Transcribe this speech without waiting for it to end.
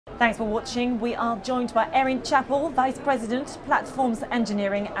Thanks for watching. We are joined by Erin Chapple, Vice President, Platforms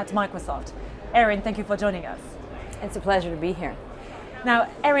Engineering at Microsoft. Erin, thank you for joining us. It's a pleasure to be here. Now,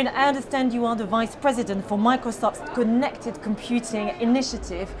 Erin, I understand you are the Vice President for Microsoft's Connected Computing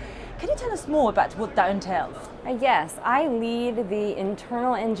Initiative. Can you tell us more about what that entails? Yes, I lead the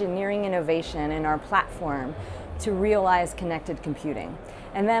internal engineering innovation in our platform to realize connected computing.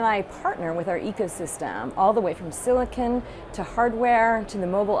 And then I partner with our ecosystem, all the way from silicon to hardware to the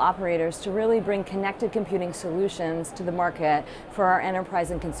mobile operators, to really bring connected computing solutions to the market for our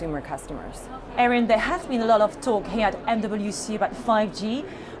enterprise and consumer customers. Erin, there has been a lot of talk here at MWC about 5G.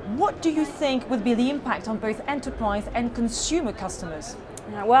 What do you think would be the impact on both enterprise and consumer customers?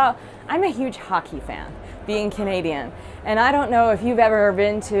 Well, I'm a huge hockey fan, being Canadian, and I don't know if you've ever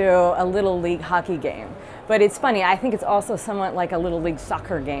been to a Little League hockey game, but it's funny, I think it's also somewhat like a Little League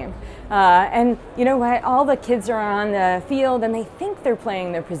soccer game. And you know what, all the kids are on the field and they think they're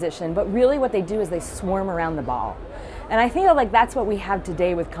playing their position, but really what they do is they swarm around the ball. And I feel like that's what we have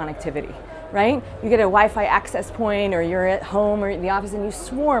today with connectivity, right? You get a Wi-Fi access point, or you're at home or at the office and you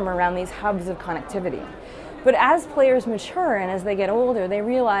swarm around these hubs of connectivity. But as players mature and as they get older, they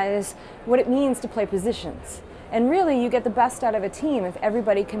realize what it means to play positions. And really, you get the best out of a team if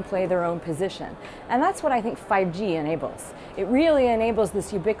everybody can play their own position. And that's what I think 5G enables. It really enables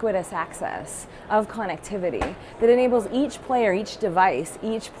this ubiquitous access of connectivity that enables each player, each device,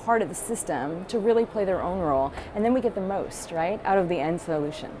 each part of the system to really play their own role. And then we get the most, right, out of the end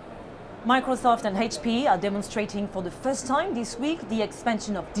solution. Microsoft and HPE are demonstrating for the first time this week the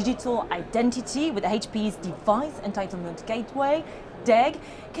expansion of digital identity with HPE's Device Entitlement Gateway, DEG.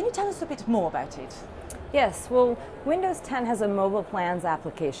 Can you tell us a bit more about it? Yes, well, Windows 10 has a mobile plans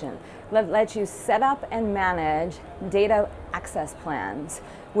application that lets you set up and manage data access plans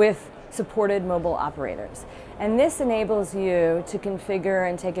with supported mobile operators. And this enables you to configure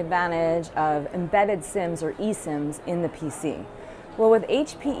and take advantage of embedded SIMs or eSIMs in the PC. Well, with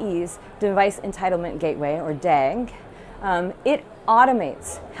HPE's Device Entitlement Gateway, or DEG, it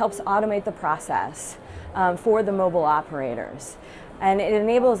helps automate the process for the mobile operators. And it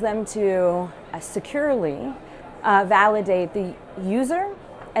enables them to securely validate the user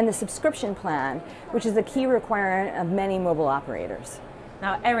and the subscription plan, which is a key requirement of many mobile operators.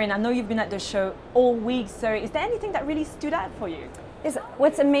 Now, Erin, I know you've been at the show all week, so is there anything that really stood out for you?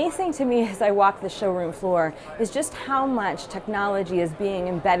 What's amazing to me as I walk the showroom floor is just how much technology is being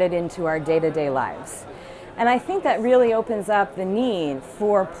embedded into our day-to-day lives. And I think that really opens up the need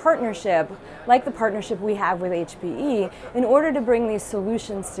for partnership, like the partnership we have with HPE, in order to bring these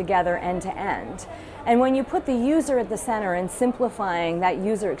solutions together end to end. And when you put the user at the center and simplifying that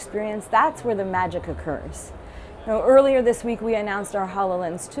user experience, that's where the magic occurs. Now, earlier this week we announced our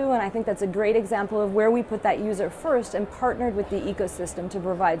HoloLens 2, and I think that's a great example of where we put that user first and partnered with the ecosystem to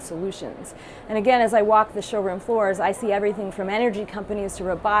provide solutions. And again, as I walk the showroom floors, I see everything from energy companies to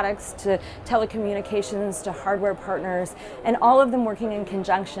robotics to telecommunications to hardware partners, and all of them working in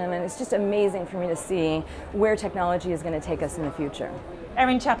conjunction, and it's just amazing for me to see where technology is going to take us in the future.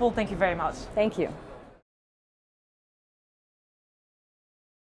 Erin Chapple, thank you very much. Thank you.